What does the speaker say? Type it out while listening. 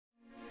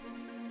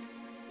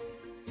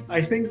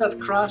I think that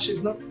CRASSH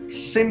is not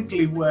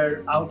simply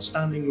where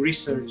outstanding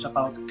research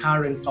about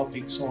current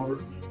topics or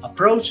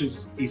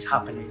approaches is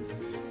happening,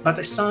 but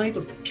a site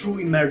of true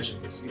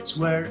emergence. It's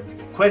where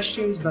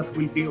questions that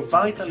will be of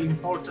vital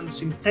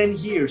importance in 10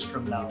 years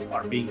from now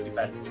are being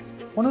developed.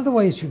 One of the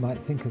ways you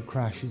might think of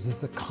CRASSH is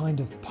as a kind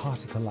of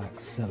particle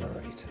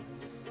accelerator,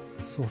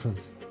 a sort of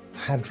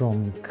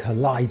hadron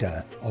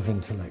collider of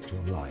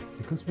intellectual life.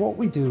 Because what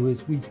we do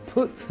is we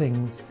put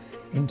things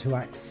into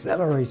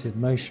accelerated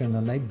motion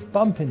and they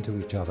bump into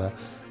each other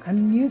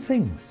and new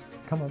things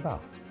come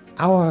about.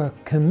 Our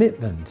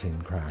commitment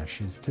in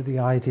CRASSH is to the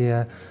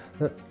idea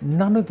that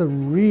none of the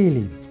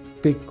really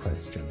big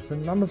questions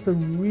and none of the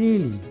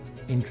really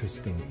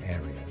interesting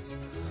areas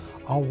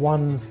are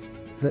ones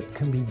that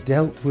can be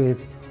dealt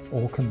with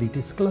or can be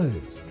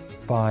disclosed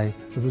by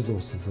the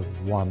resources of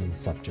one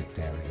subject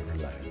area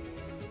alone.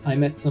 I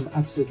met some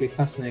absolutely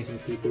fascinating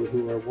people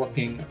who were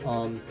working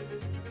on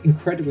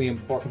incredibly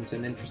important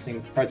and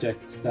interesting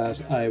projects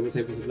that I was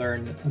able to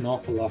learn an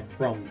awful lot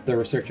from. The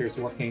researchers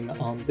working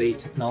on the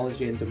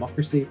Technology and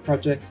Democracy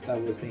project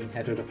that was being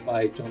headed up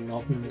by John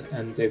Naughton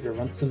and David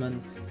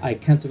Runciman. I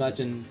can't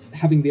imagine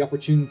having the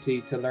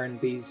opportunity to learn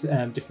these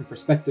different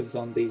perspectives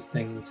on these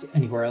things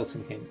anywhere else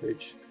in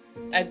Cambridge.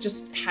 I've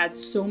just had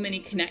so many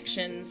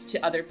connections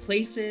to other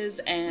places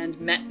and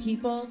met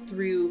people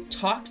through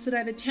talks that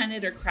I've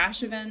attended or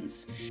CRASSH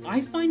events. I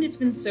find it's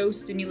been so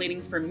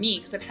stimulating for me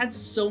because I've had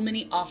so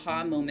many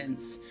aha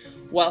moments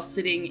while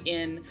sitting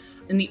in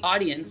the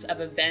audience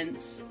of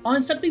events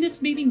on something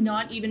that's maybe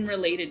not even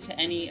related to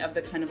any of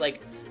the kind of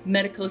like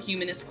medical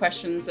humanist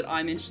questions that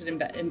I'm interested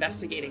in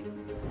investigating.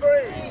 3,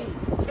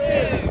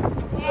 2,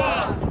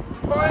 1,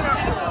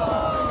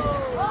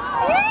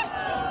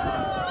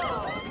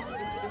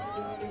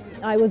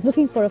 I was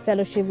looking for a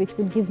fellowship which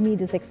would give me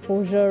this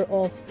exposure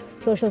of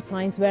social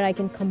science where I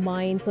can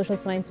combine social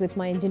science with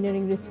my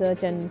engineering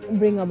research and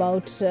bring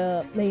about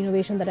the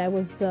innovation that I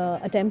was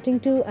attempting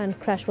to, and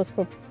CRASSH was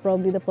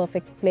probably the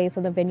perfect place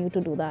or the venue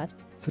to do that.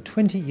 For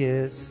 20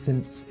 years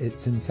since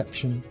its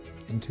inception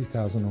in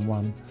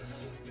 2001,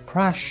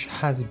 CRASSH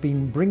has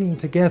been bringing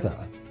together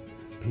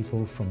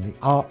people from the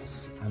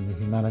arts and the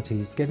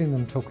humanities, getting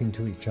them talking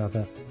to each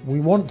other. We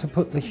want to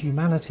put the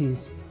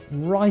humanities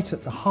right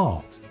at the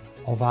heart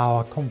of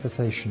our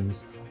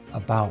conversations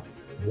about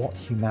what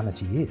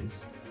humanity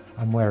is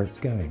and where it's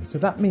going. So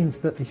that means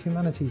that the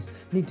humanities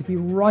need to be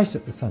right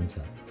at the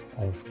centre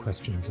of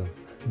questions of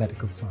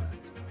medical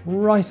science,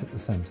 right at the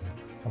centre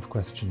of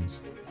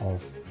questions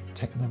of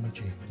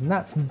technology. And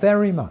that's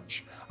very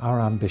much our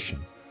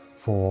ambition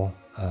for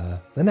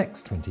the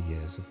next 20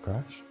 years of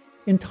CRASSH.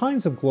 In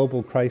times of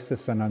global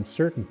crisis and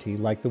uncertainty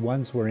like the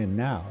ones we're in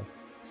now,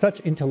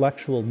 such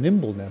intellectual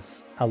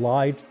nimbleness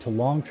allied to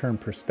long-term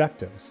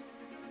perspectives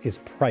is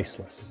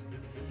priceless.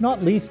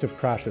 Not least of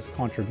CRASSH's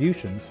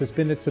contributions has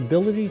been its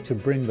ability to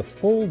bring the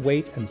full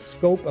weight and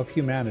scope of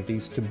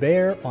humanities to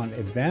bear on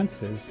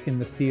advances in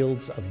the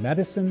fields of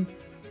medicine,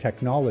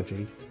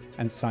 technology,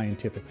 and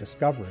scientific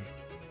discovery.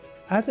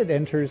 As it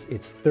enters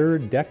its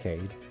third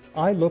decade,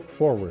 I look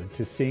forward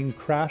to seeing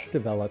CRASSH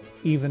develop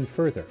even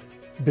further,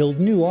 build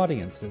new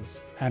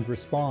audiences, and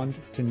respond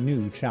to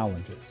new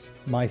challenges.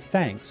 My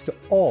thanks to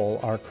all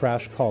our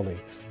CRASSH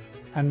colleagues,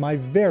 and my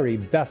very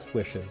best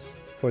wishes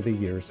for the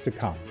years to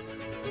come.